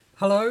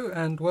Hello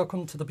and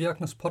welcome to the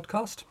Bjerknes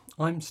podcast.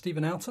 I'm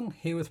Stephen Alton,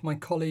 here with my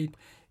colleague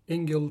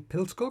Ingil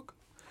Pilskog,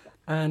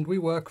 and we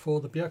work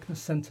for the Bjerknes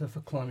Centre for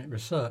Climate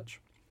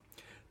Research.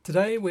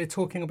 Today we're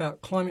talking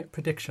about climate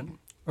prediction,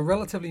 a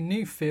relatively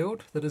new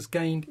field that has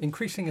gained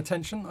increasing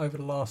attention over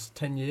the last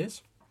 10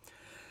 years.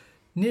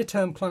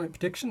 Near-term climate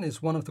prediction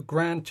is one of the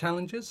grand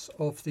challenges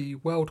of the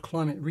World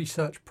Climate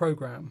Research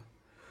Programme.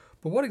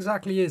 But what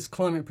exactly is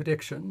climate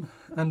prediction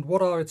and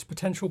what are its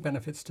potential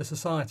benefits to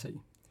society?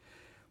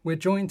 We're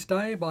joined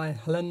today by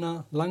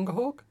Helena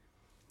Langehaug,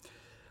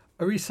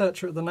 a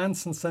researcher at the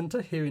Nansen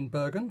Centre here in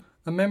Bergen,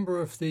 a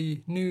member of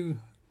the new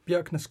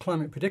Bjerknes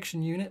Climate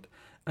Prediction Unit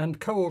and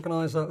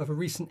co-organiser of a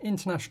recent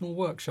international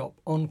workshop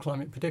on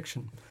climate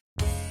prediction.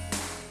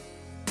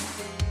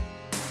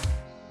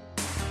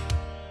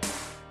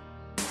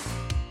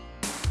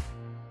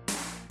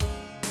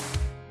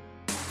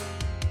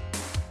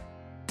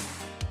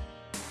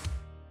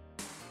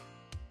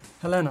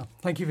 Helena,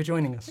 thank you for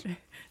joining us.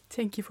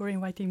 Thank you for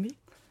inviting me.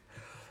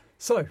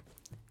 So,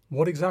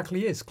 what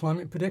exactly is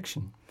climate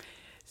prediction?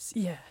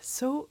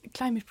 So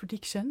climate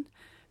prediction,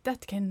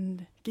 that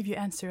can give you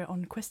answer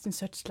on questions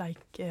such like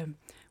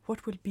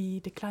what will be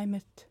the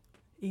climate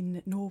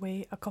in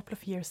Norway a couple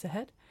of years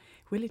ahead?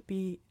 Will it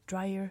be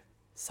drier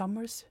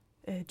summers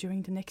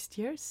during the next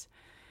years?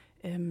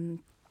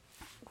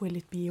 Will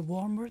it be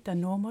warmer than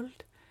normal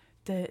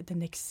the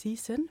next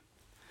season?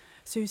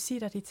 So you see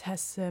that it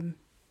has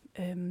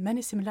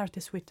many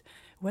similarities with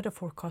weather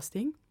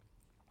forecasting.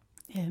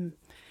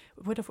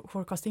 Weather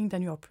forecasting,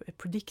 then you are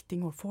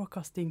predicting or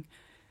forecasting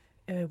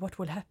what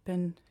will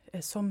happen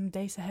some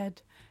days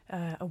ahead,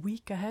 a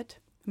week ahead,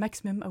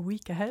 maximum a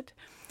week ahead.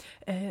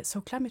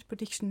 So climate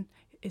prediction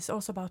is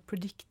also about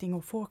predicting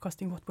or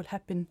forecasting what will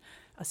happen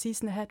a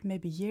season ahead,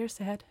 maybe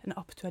years ahead, and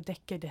up to a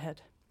decade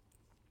ahead.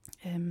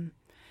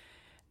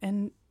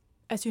 And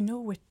as you know,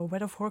 with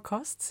weather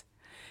forecasts,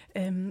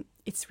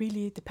 it's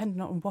really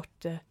dependent on what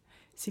the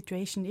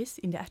situation is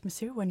in the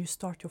atmosphere when you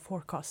start your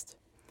forecast.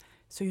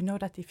 So you know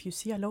that if you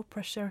see a low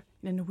pressure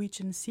in the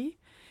Norwegian Sea,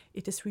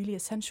 it is really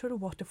essential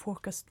what the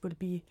forecast will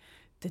be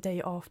the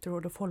day after or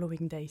the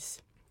following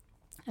days.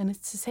 And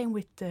it's the same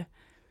with the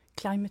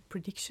climate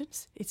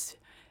predictions.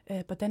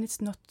 But then it's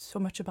not so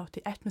much about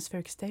the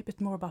atmospheric state, but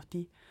more about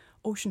the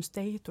ocean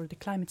state or the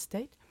climate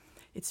state.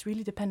 It's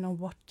really dependent on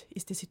what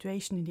is the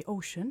situation in the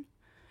ocean.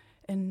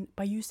 And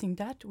by using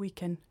that, we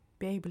can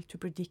be able to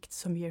predict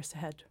some years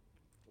ahead.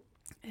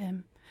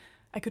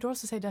 I could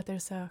also say that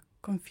there's a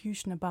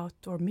confusion about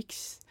or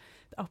mix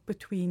up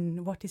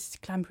between what is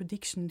climate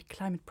prediction and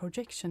climate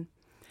projection.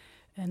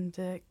 And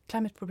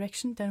climate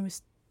projection, then we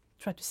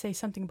try to say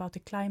something about the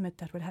climate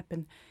that will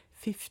happen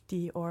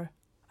 50 or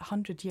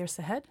 100 years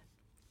ahead.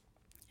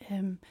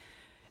 And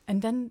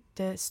then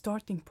the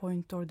starting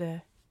point or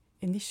the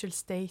initial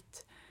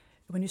state,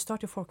 when you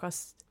start your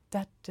forecast,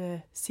 that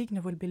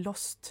signal will be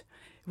lost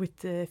with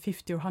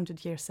 50 or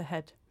 100 years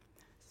ahead.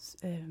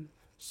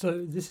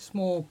 So this is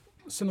more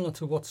similar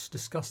to what's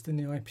discussed in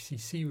the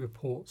IPCC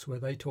reports where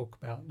they talk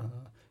about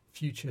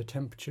future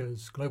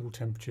temperatures, global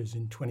temperatures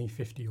in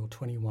 2050 or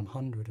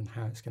 2100 and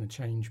how it's going to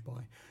change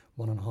by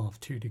 1.5,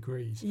 2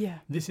 degrees. Yeah.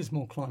 This is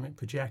more climate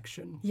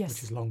projection, Yes.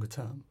 which is longer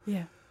term.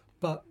 Yeah.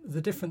 But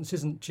the difference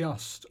isn't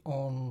just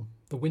on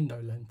the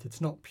window length. It's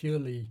not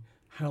purely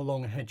how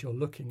long ahead you're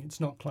looking. It's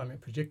not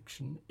climate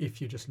prediction if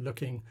you're just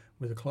looking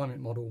with a climate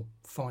model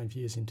 5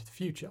 years into the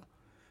future.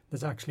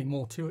 There's actually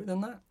more to it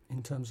than that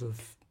in terms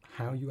of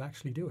how you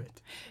actually do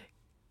it.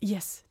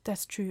 Yes,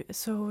 that's true.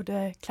 So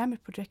the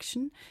climate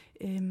projection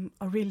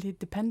are really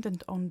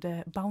dependent on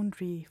the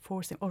boundary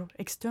forcing or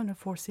external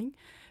forcing.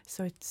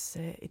 So it's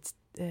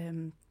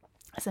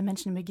as I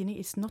mentioned in the beginning,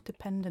 it's not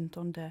dependent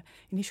on the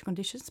initial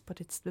conditions,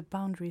 but it's the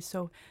boundary.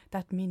 So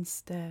that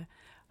means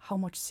how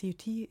much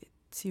CO2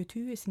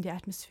 is in the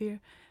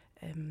atmosphere.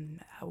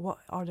 What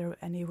are there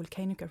any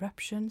volcanic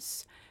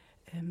eruptions?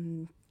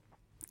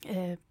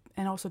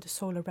 And also the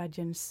solar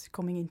radiance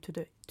coming into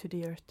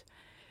the Earth.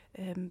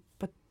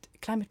 But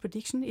climate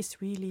prediction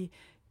is really,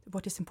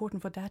 what is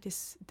important for that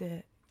is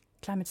the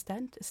climate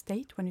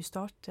state when you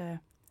start the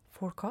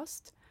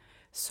forecast.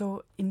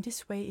 So in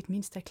this way, it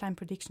means that climate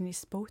prediction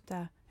is both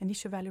an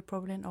initial value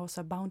problem and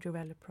also a boundary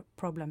value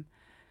problem.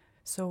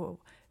 So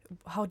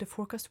how the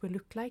forecast will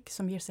look like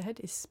some years ahead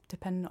is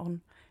dependent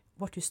on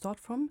what you start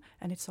from,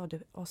 and it's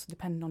also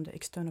dependent on the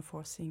external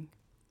forcing.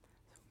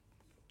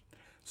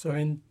 So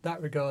in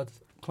that regard,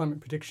 climate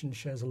prediction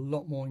shares a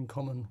lot more in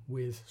common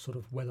with sort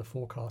of weather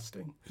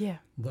forecasting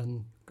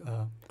than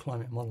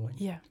climate modelling.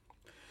 Yeah.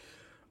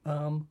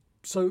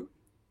 So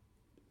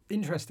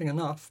interesting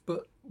enough,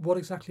 but what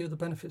exactly are the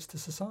benefits to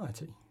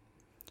society?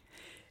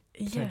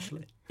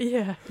 Potentially.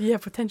 Yeah,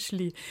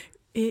 potentially.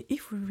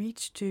 If we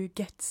reach to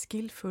get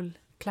skillful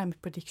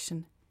climate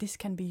prediction, this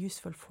can be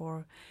useful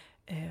for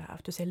I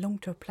have to say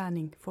long-term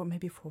planning for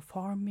maybe for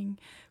farming,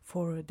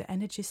 for the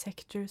energy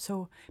sector.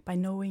 So by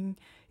knowing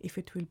if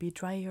it will be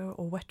drier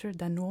or wetter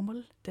than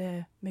normal,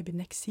 maybe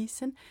next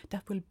season,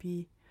 that will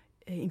be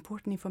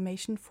important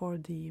information for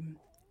the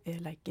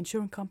like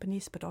insurance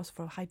companies, but also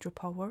for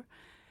hydropower.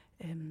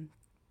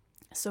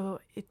 So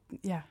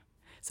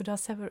there are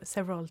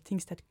several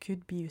things that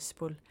could be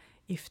useful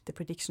if the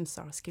predictions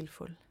are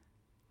skillful.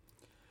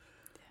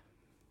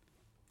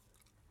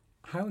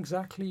 How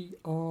exactly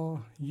are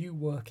you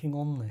working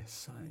on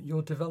this?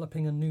 You're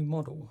developing a new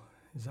model,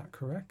 is that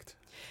correct?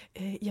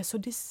 So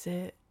this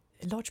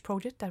large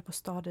project that was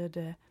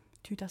started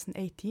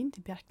 2018,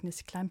 the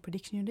Bjerknes Climate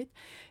Prediction Unit,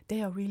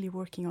 they are really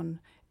working on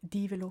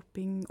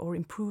developing or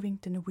improving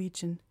the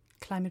Norwegian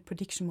climate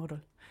prediction model.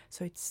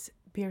 So it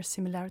bears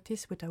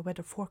similarities with a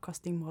weather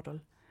forecasting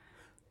model.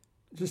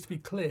 Just to be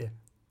clear,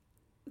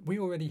 we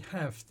already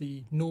have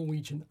the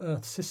Norwegian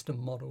Earth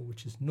System Model,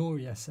 which is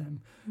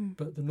NORI-SM,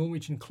 but the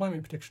Norwegian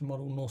Climate Prediction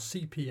Model,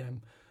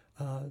 NOR-CPM,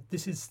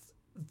 this is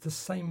the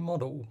same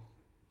model.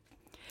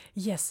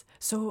 Yes,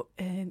 so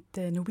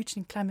the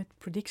Norwegian Climate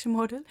Prediction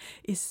Model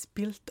is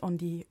built on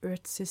the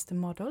Earth System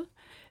Model,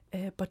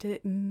 but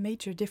the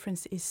major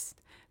difference is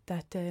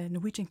that the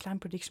Norwegian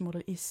Climate Prediction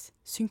Model is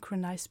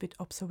synchronized with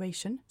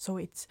observation. So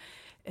it's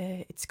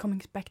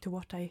coming back to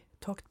what I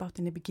talked about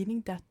in the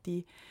beginning, that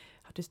the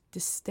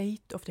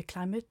state of the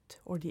climate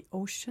or the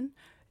ocean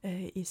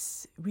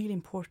is really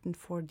important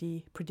for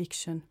the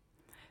prediction.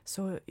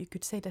 So you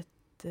could say that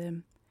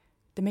the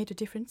major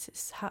difference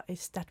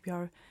is that we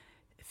are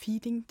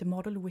feeding the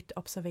model with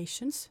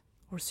observations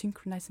or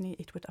synchronizing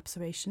it with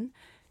observation,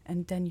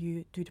 and then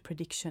you do the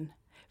prediction.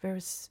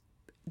 Whereas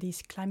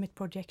these climate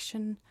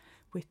projection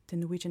with the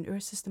Norwegian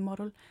Earth System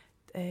Model,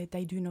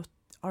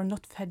 are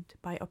not fed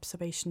by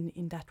observation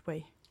in that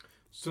way.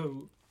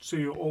 So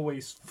you're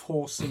always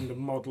forcing the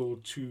model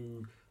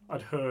to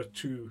adhere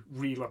to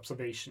real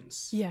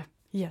observations? Yeah,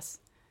 yes.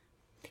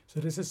 So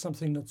this is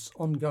something that's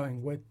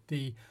ongoing with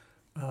the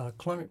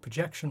climate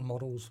projection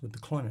models with the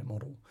climate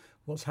model.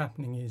 What's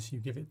happening is you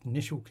give it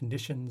initial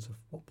conditions of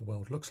what the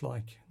world looks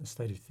like, the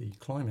state of the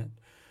climate,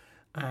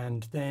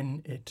 and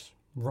then it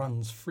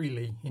runs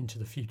freely into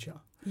the future.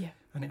 Yeah.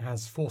 And it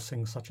has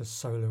forcings such as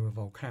solar or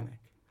volcanic,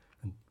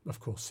 and of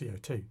course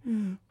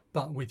CO2.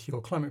 But with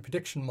your climate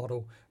prediction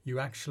model, you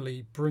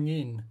actually bring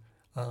in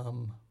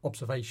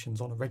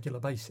observations on a regular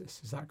basis.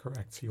 Is that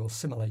correct? So you're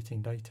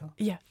simulating data.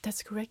 Yeah,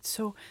 that's correct.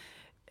 So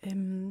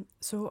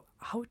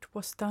how it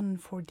was done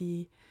for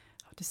the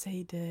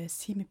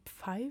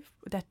CMIP-5,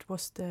 that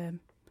was the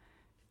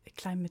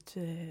climate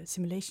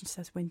simulations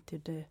that went to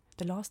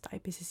the last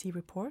IPCC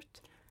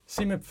report.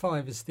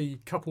 CMIP-5 is the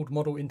Coupled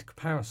Model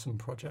Intercomparison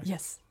project.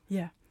 Yes,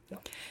 yeah.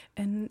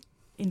 And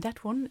in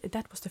that one,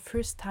 that was the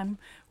first time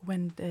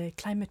when the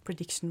climate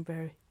prediction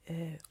were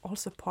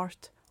also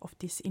part of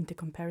this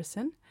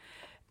intercomparison.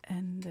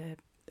 And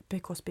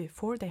because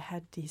before they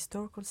had the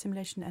historical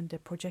simulation and the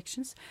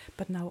projections,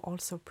 but now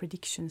also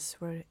predictions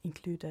were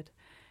included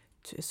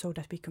so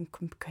that we can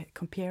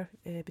compare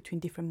between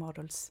different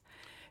models.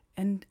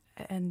 And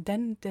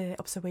then the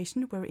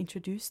observation were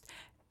introduced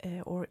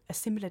or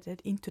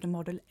assimilated into the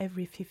model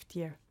every 5th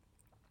year.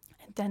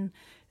 And then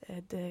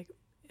the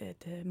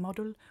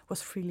model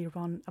was freely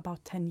run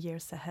about 10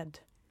 years ahead.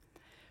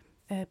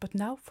 But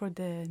now for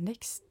the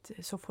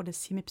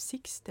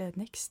CMIP-6, the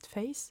next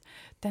phase,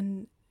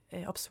 then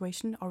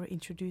observation are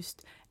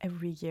introduced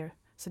every year.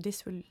 So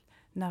this will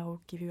now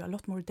give you a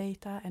lot more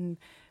data and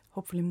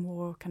hopefully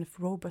more kind of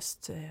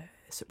robust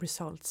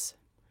results.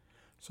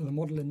 So the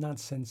model in that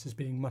sense is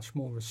being much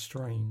more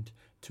restrained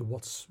to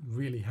what's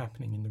really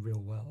happening in the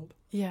real world.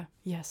 Yeah,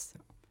 yes.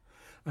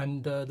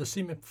 And the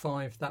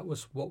CMIP-5, that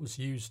was what was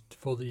used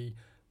for the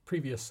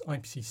previous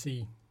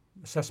IPCC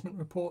assessment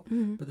report,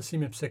 but the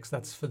CMIP-6,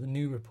 that's for the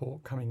new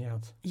report coming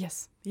out.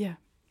 Yes, yeah.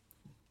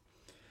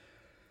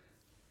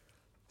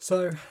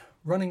 So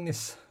running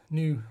this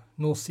new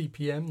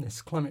NOR-CPM,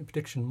 this climate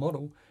prediction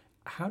model,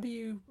 how do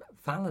you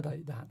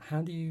validate that?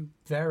 How do you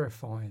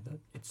verify that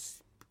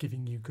it's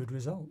giving you good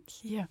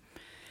results? Yeah.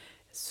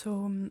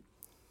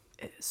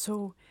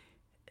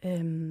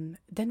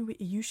 Then we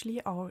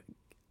usually are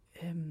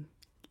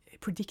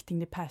predicting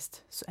the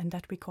past, and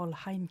that we call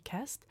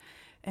hindcast.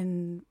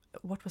 And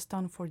what was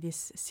done for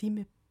this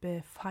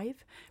CMIP-5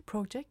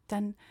 project,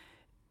 then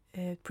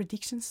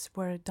predictions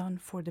were done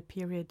for the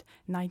period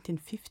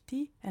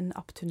 1950 and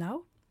up to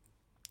now.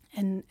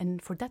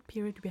 And for that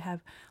period we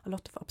have a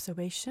lot of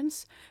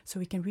observations, so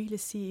we can really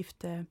see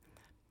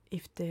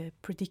if the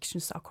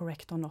predictions are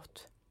correct or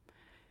not.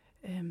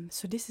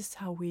 So this is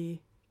how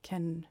we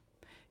can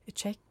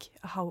check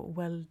how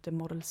well the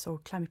models or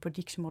climate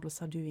prediction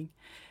models are doing.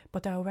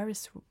 But there are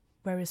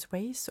various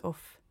ways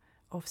of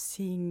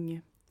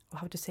seeing,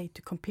 how to say,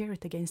 to compare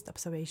it against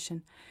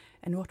observation.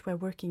 And what we're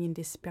working in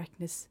this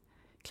Bjerknes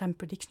Climate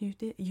Prediction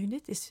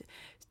Unit is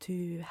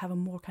to have a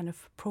more kind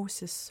of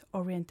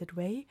process-oriented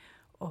way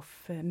of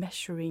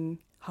measuring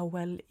how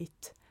well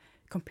it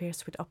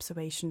compares with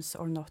observations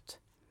or not.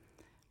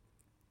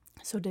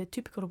 So the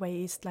typical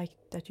way is like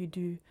that you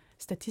do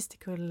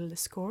statistical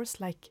scores,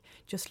 like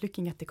just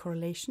looking at the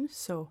correlation.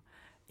 So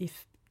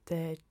if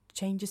the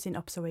changes in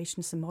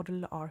observations and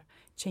model are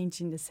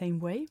changing the same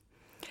way,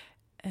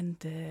 and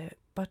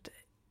but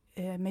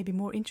maybe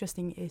more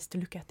interesting is to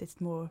look at it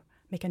more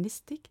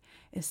mechanistic,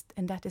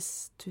 and that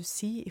is to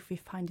see if we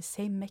find the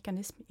same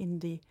mechanism in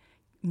the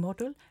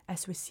model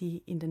as we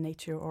see in the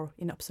nature or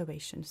in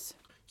observations.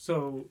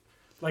 So,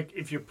 like,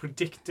 if you're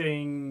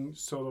predicting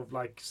sort of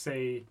like,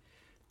 say,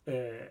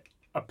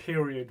 a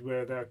period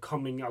where there are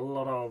coming a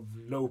lot of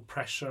low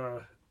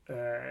pressure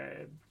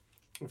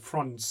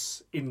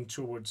fronts in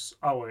towards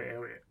our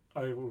area,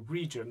 our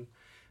region,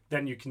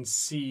 then you can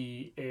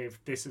see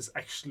if this is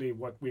actually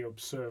what we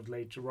observed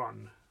later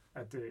on.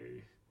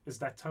 Is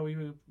that how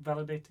you're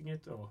validating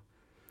it, or?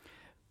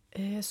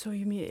 So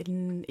you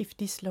mean if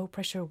this low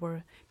pressure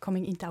were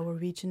coming into our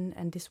region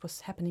and this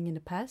was happening in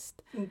the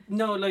past?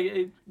 No,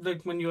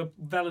 like when you're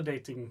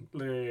validating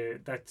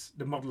that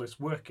the model is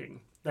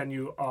working, then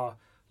you are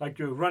like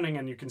you're running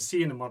and you can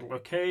see in the model,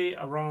 okay,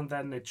 around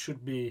then it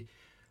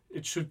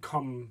should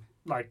come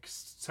like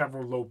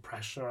several low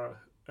pressure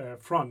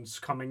fronts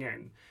coming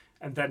in,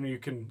 and then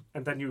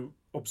you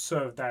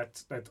observe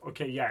that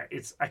okay, yeah,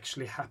 it's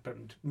actually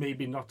happened.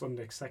 Maybe not on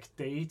the exact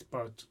date,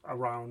 but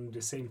around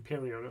the same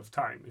period of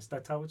time. Is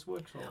that how it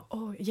works? Or?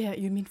 Oh, yeah,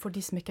 you mean for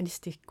this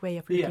mechanistic way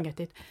of looking at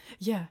it?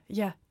 Yeah,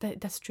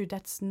 that's true.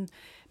 That's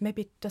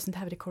maybe it doesn't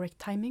have the correct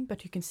timing,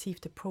 but you can see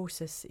if the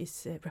process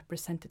is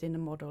represented in the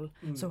model.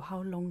 So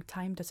how long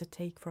time does it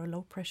take for a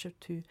low pressure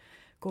to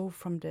go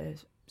from the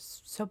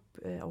sub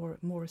or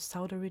more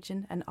southern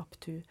region and up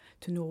to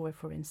Norway,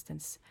 for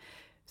instance?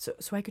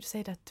 So I could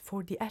say that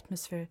for the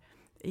atmosphere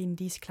in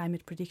these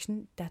climate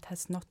prediction, that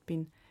has not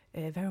been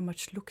very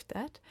much looked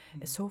at.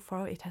 So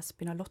far, it has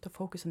been a lot of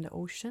focus on the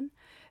ocean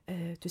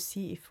to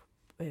see if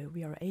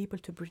we are able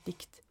to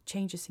predict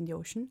changes in the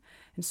ocean.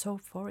 And so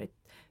far,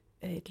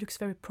 it looks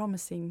very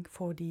promising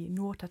for the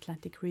North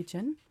Atlantic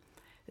region.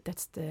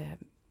 That's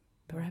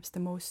perhaps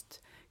the most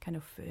kind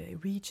of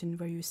region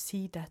where you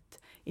see that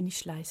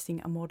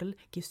initializing a model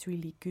gives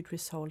really good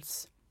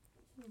results.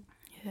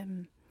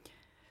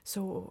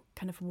 So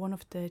kind of one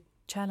of the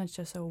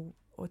challenges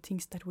or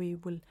things that we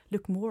will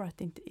look more at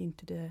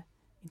into the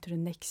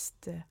next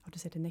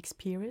the next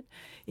period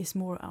is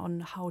more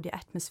on how the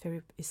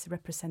atmosphere is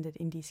represented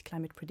in these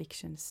climate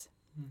predictions.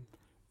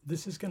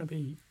 This is going to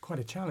be quite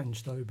a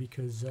challenge though,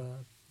 because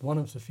one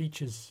of the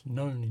features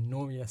known in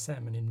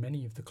NORI-SM and in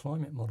many of the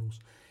climate models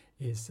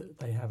is that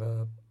they have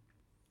a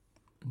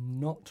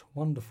not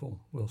wonderful,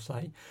 we'll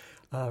say,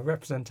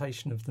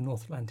 representation of the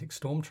North Atlantic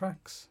storm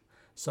tracks.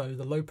 So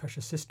the low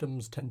pressure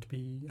systems tend to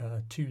be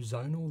too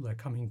zonal. They're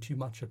coming too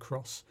much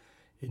across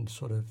in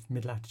sort of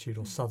mid-latitude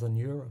or southern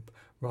Europe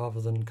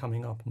rather than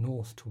coming up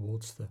north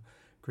towards the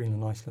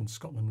Greenland, Iceland,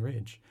 Scotland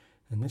ridge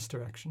in this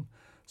direction.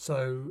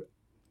 So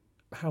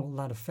how will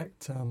that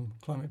affect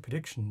climate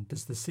prediction?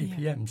 Does the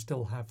CPM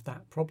still have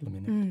that problem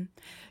in it?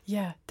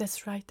 Yeah,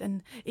 that's right.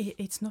 And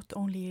it's not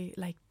only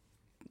like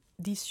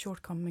these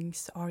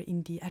shortcomings are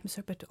in the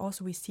atmosphere, but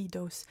also we see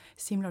those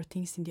similar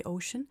things in the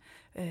ocean.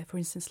 For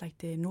instance, like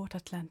the North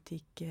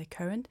Atlantic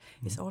current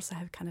is also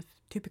have kind of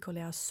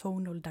typically a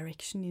zonal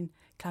direction in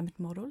climate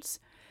models.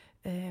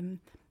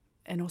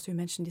 And also you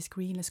mentioned this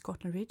Greenland,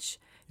 Scotland ridge.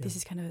 Yeah. This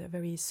is kind of a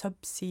very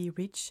subsea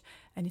ridge,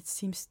 and it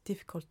seems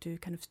difficult to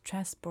kind of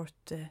transport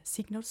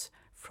signals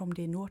from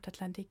the North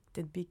Atlantic,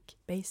 the big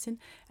basin,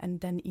 and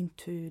then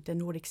into the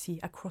Nordic Sea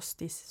across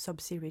this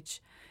subsea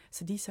ridge.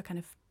 So these are kind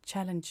of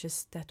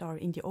challenges that are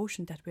in the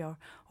ocean that we are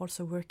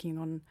also working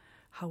on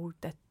how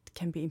that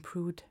can be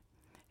improved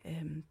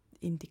in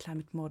the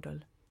climate model.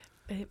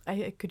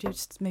 I could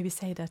just maybe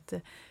say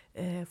that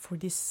for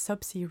this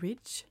subsea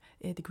ridge,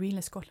 the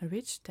Greenland Scotland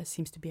ridge, that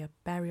seems to be a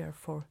barrier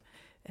for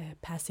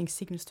passing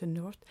signals to the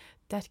north,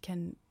 that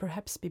can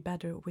perhaps be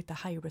better with a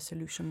high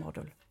resolution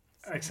model.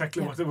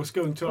 Exactly what I was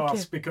going to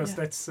ask, because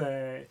that's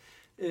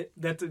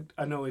that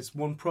I know is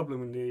one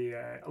problem in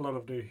a lot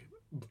of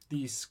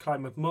these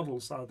climate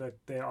models are that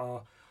there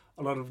are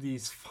a lot of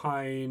these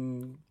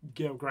fine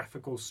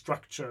geographical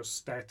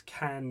structures that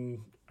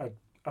can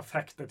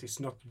affect that is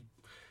not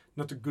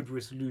a good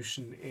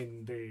resolution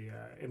in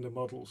the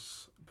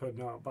models per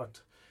now.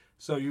 But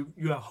so you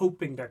are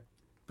hoping that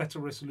better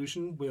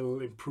resolution will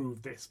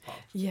improve this part.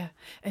 Yeah,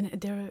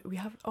 and we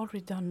have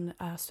already done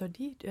a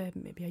study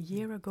maybe a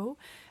year ago,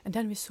 and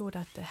then we saw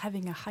that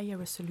having a higher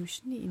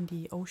resolution in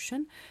the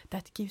ocean,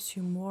 that gives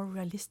you more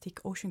realistic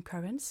ocean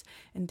currents,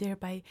 and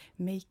thereby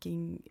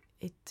making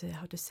it,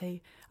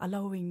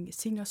 allowing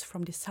signals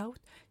from the south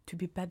to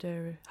be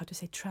better,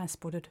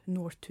 transported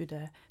north to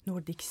the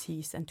Nordic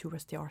seas and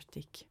towards the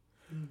Arctic.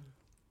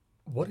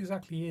 What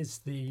exactly is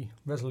the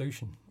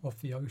resolution of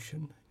the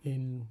ocean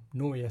in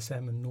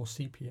NORI-SM and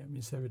NORCPM?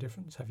 Is there a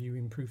difference? Have you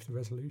improved the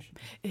resolution?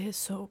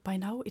 So by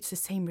now it's the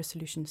same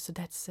resolution. So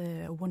that's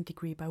 1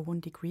 degree by 1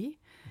 degree.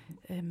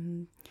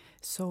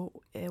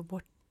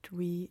 What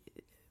we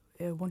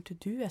want to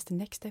do as the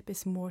next step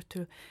is more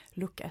to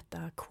look at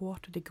a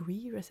quarter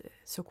degree,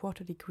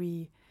 quarter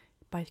degree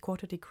by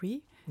quarter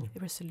degree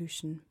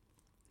resolution.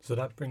 So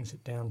that brings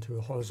it down to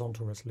a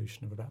horizontal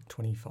resolution of about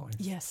 25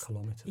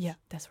 kilometres. Yeah,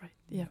 that's right.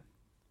 Yeah.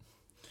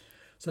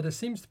 So there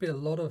seems to be a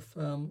lot of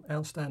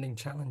outstanding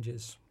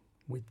challenges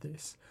with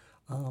this.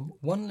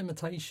 One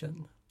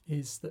limitation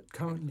is that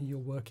currently you're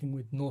working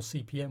with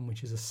NorCPM,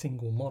 which is a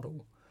single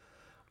model.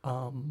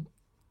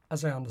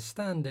 As I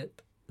understand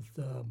it,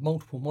 the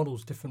multiple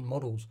models, different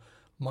models,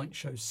 might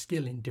show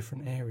skill in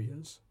different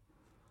areas,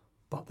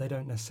 but they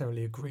don't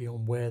necessarily agree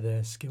on where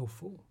they're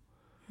skillful.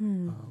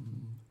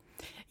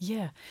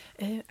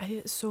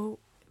 So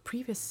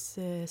previous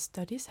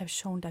studies have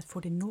shown that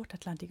for the North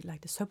Atlantic,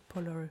 like the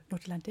subpolar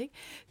North Atlantic,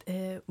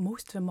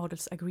 most of the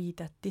models agree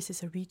that this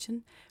is a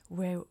region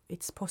where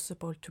it's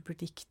possible to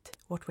predict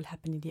what will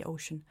happen in the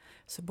ocean.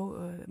 So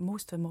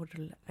most of the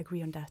models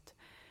agree on that.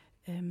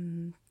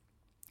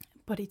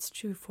 But it's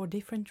true for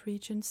different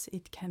regions.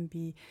 It can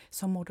be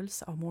some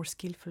models are more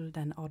skillful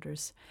than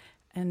others.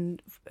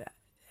 And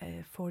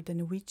for the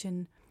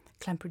Norwegian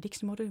climate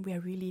prediction model, we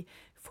are really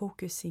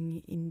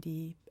focusing in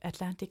the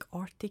Atlantic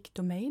Arctic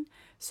domain,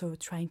 so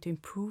trying to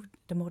improve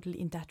the model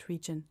in that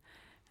region.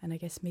 And I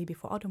guess maybe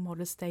for other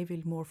models, they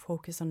will more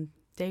focus on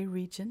their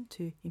region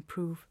to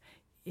improve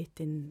it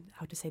in,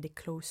 the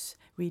close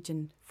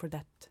region for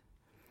that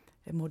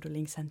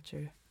modeling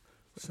center.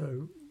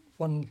 So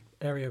one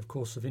area, of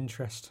course, of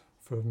interest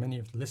for many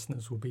of the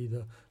listeners will be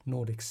the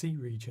Nordic Sea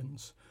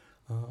regions.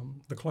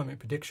 The climate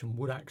prediction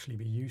would actually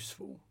be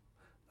useful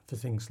for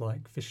things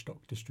like fish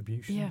stock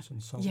distributions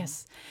and so on.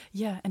 Yes,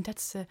 and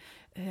that's,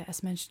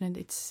 as mentioned,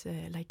 it's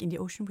like in the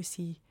ocean we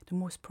see the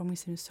most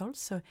promising results.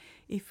 So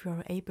if you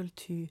are able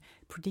to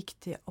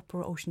predict the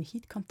upper ocean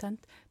heat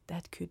content,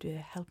 that could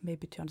help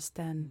maybe to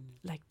understand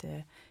like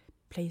the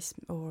place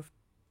or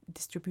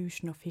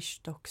distribution of fish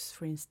stocks,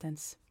 for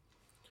instance.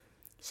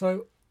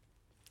 So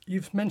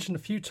you've mentioned a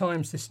few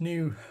times this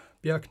new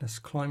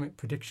Bjerknes Climate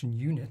Prediction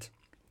Unit,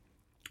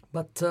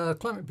 but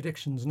climate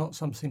prediction is not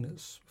something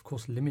that's, of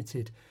course,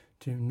 limited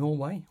to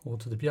Norway or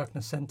to the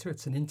Bjerknes Centre.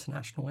 It's an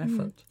international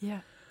effort.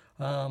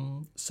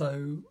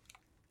 So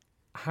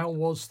how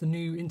was the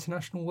new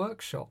international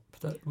workshop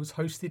that was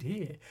hosted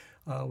here?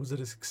 Was it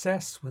a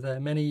success? Were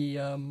there many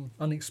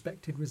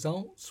unexpected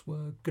results?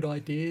 Were good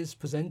ideas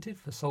presented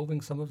for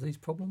solving some of these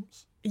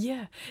problems?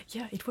 Yeah,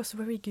 it was a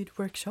very good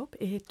workshop.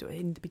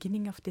 In the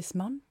beginning of this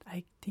month,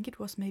 I think it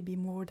was maybe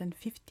more than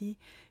 50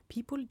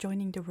 people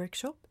joining the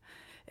workshop.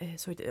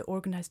 So it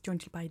organized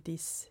jointly by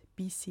this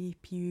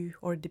BCPU,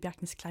 or the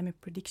Bjerknes Climate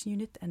Prediction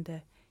Unit, and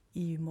the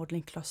EU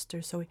Modelling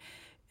Cluster,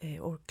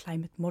 or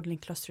Climate Modelling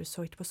Cluster.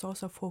 So it was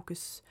also a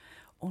focus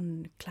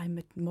on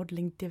climate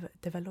modelling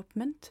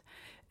development.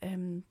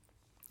 And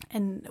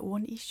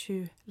one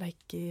issue,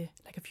 like a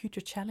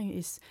future challenge,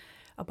 is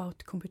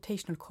about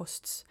computational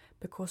costs,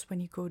 because when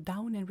you go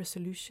down in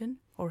resolution,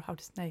 or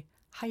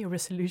higher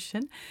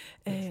resolution,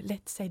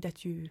 let's say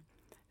that you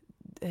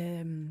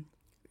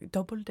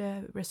double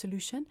the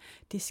resolution,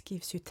 this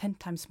gives you 10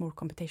 times more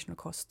computational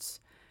costs.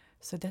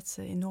 So that's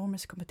an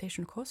enormous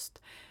computational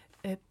cost.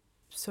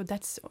 So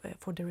that's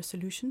for the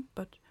resolution.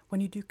 But when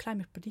you do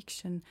climate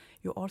prediction,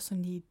 you also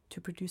need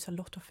to produce a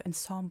lot of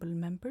ensemble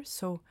members.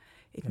 So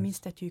it means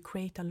that you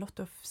create a lot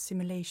of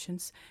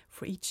simulations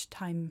for each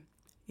time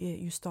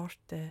you start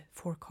the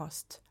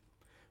forecast.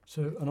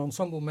 So an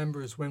ensemble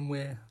member is when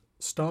we're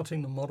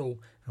starting the model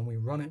and we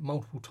run it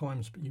multiple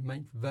times, but you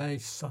make very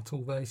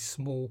subtle, very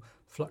small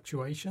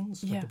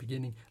fluctuations at the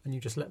beginning, and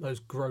you just let those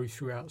grow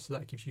throughout, so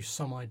that gives you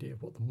some idea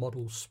of what the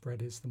model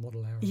spread is, the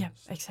model error Yeah,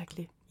 is.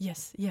 exactly.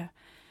 Yes, yeah.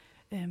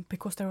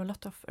 Because there are a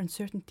lot of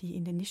uncertainty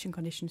in the initial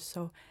conditions,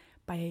 so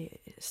by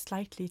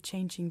slightly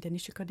changing the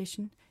initial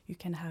condition, you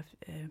can have,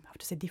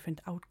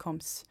 different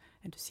outcomes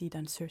and to see the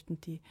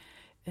uncertainty.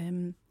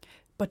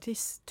 But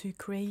this, to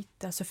create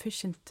a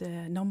sufficient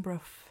number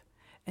of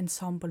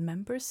ensemble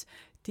members,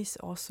 this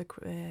also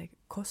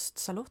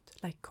costs a lot,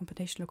 like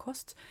computational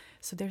costs.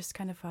 So there's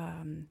kind of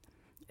a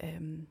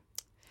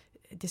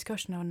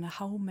discussion on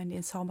how many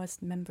ensemble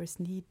members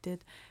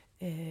needed,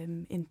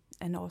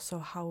 and also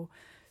how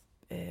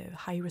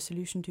high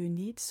resolution do you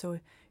need. So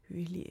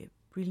you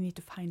really need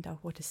to find out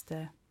what is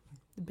the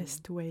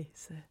best way.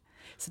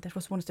 So that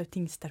was one of the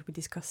things that we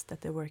discussed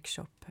at the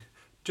workshop.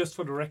 Just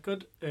for the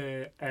record,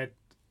 at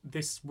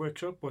this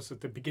workshop was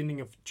at the beginning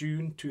of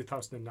June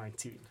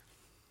 2019.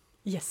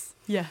 Yes,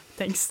 yeah,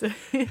 thanks.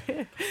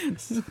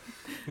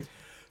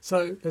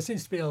 So there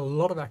seems to be a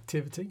lot of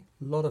activity,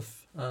 a lot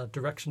of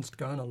directions to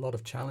go, and a lot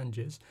of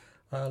challenges.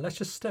 Let's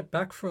just step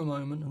back for a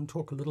moment and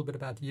talk a little bit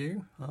about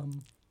you.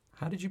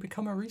 How did you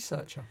become a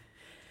researcher?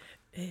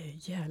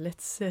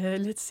 Let's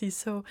see.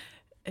 So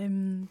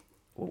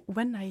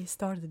when I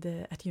started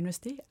at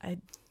university, I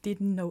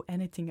didn't know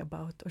anything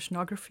about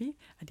oceanography.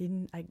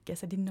 I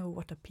guess I didn't know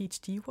what a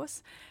PhD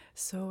was.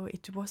 So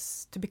it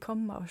was, to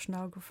become an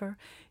oceanographer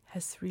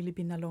has really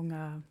been along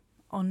a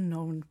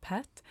unknown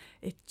path.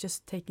 It's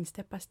just taking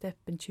step by step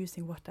and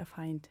choosing what I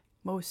find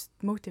most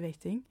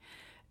motivating.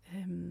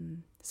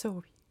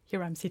 So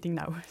here I'm sitting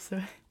now. So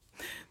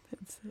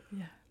that's,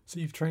 So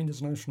you've trained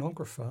as an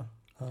oceanographer,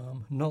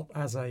 not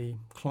as a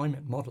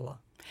climate modeller,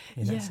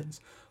 in essence.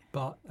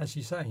 But as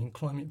you say, in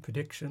climate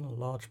prediction, a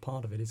large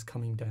part of it is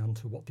coming down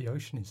to what the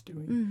ocean is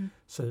doing. Mm-hmm.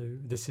 So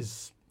this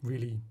has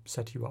really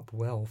set you up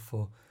well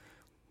for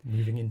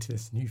moving into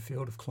this new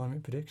field of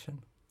climate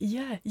prediction.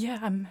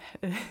 I'm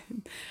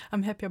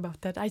happy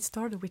about that. I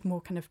started with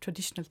more kind of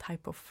traditional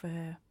type of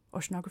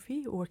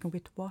oceanography, working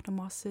with water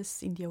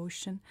masses in the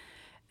ocean,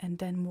 and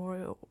then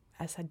more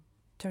as I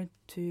turned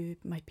to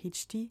my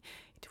PhD,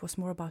 it was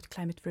more about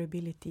climate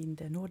variability in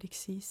the Nordic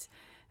seas,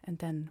 and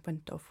then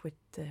went off with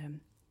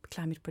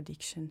climate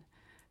prediction.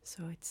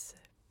 So it's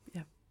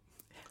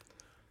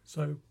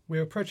So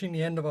we're approaching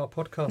the end of our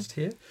podcast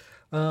here.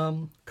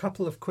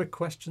 Couple of quick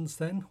questions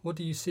then. What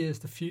do you see as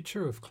the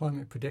future of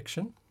climate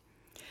prediction?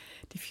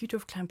 The future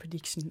of climate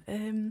prediction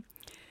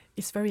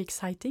is very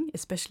exciting,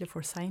 especially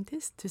for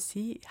scientists, to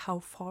see how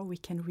far we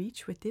can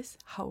reach with this.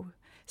 How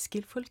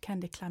skillful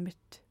can the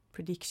climate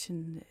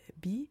prediction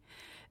be?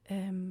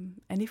 And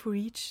if we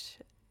reach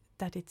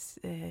that it's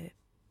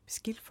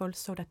skillful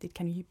so that it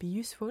can be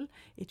useful,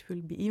 it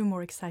will be even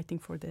more exciting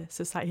for the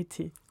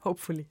society,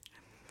 hopefully.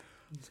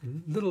 It's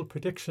a little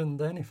prediction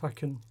then, if I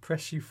can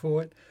press you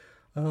for it.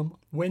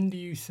 When do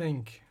you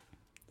think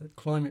that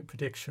climate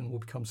prediction will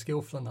become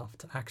skillful enough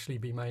to actually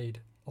be made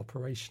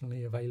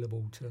operationally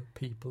available to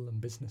people and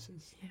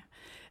businesses?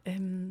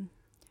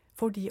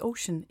 For the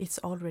ocean, it's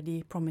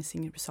already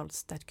promising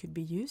results that could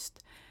be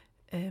used.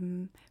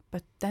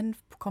 But then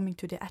coming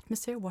to the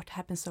atmosphere, what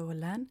happens over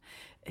land,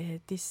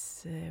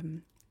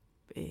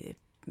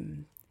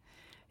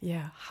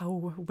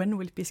 when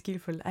will it be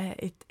skillful?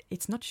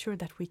 It's not sure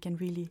that we can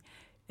really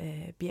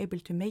be able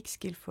to make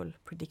skillful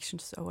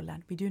predictions over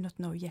land. We do not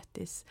know yet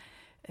this.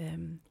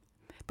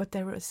 But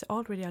there is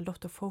already a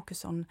lot of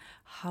focus on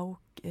how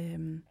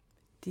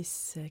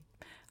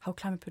how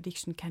climate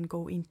prediction can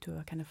go into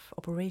a kind of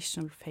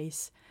operational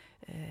phase.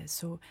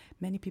 So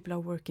many people are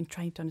working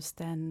trying to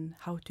understand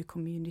how to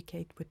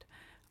communicate with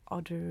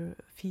other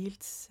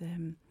fields.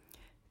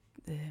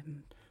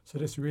 So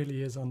this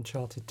really is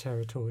uncharted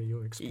territory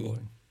you're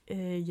exploring.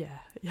 Yeah.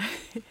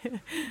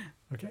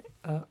 Okay.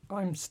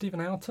 I'm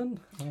Stephen Alton.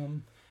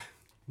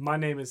 My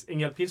name is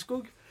Ingjald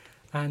Pilskog.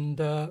 And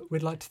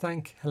we'd like to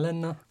thank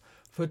Helena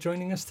for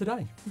joining us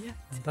today. Yeah.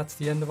 And that's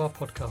the end of our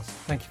podcast.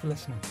 Thank you for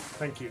listening.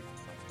 Thank you.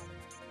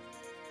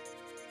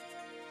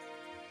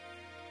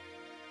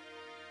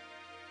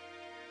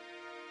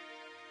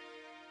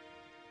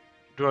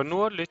 Du har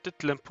nå lyttet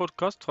til en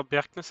podcast fra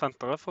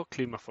Bjerknessenteret for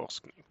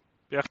klimaforskning.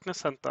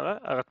 Bjerknessenteret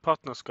er et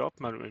partnerskap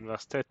mellom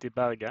Universitetet i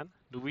Bergen,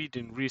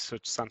 Norwegian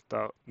Research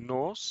Center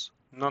NORS,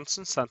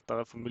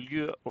 Nansen-senteret for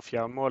miljø- og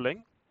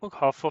fjernmåling og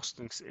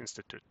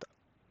Havforskningsinstituttet.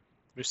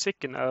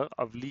 Musikken er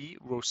av Lee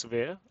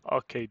Roseveare,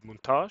 Arcade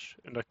Montage,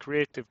 under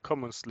Creative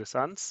Commons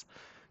lisens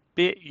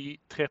BY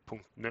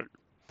 3.0.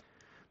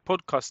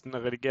 Podcasten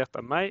er redigert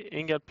av meg,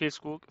 Ingjald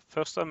Pilskog,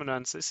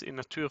 førsteamanuensis i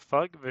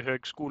naturfag ved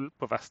Høgskolen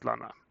på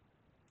Vestlandet.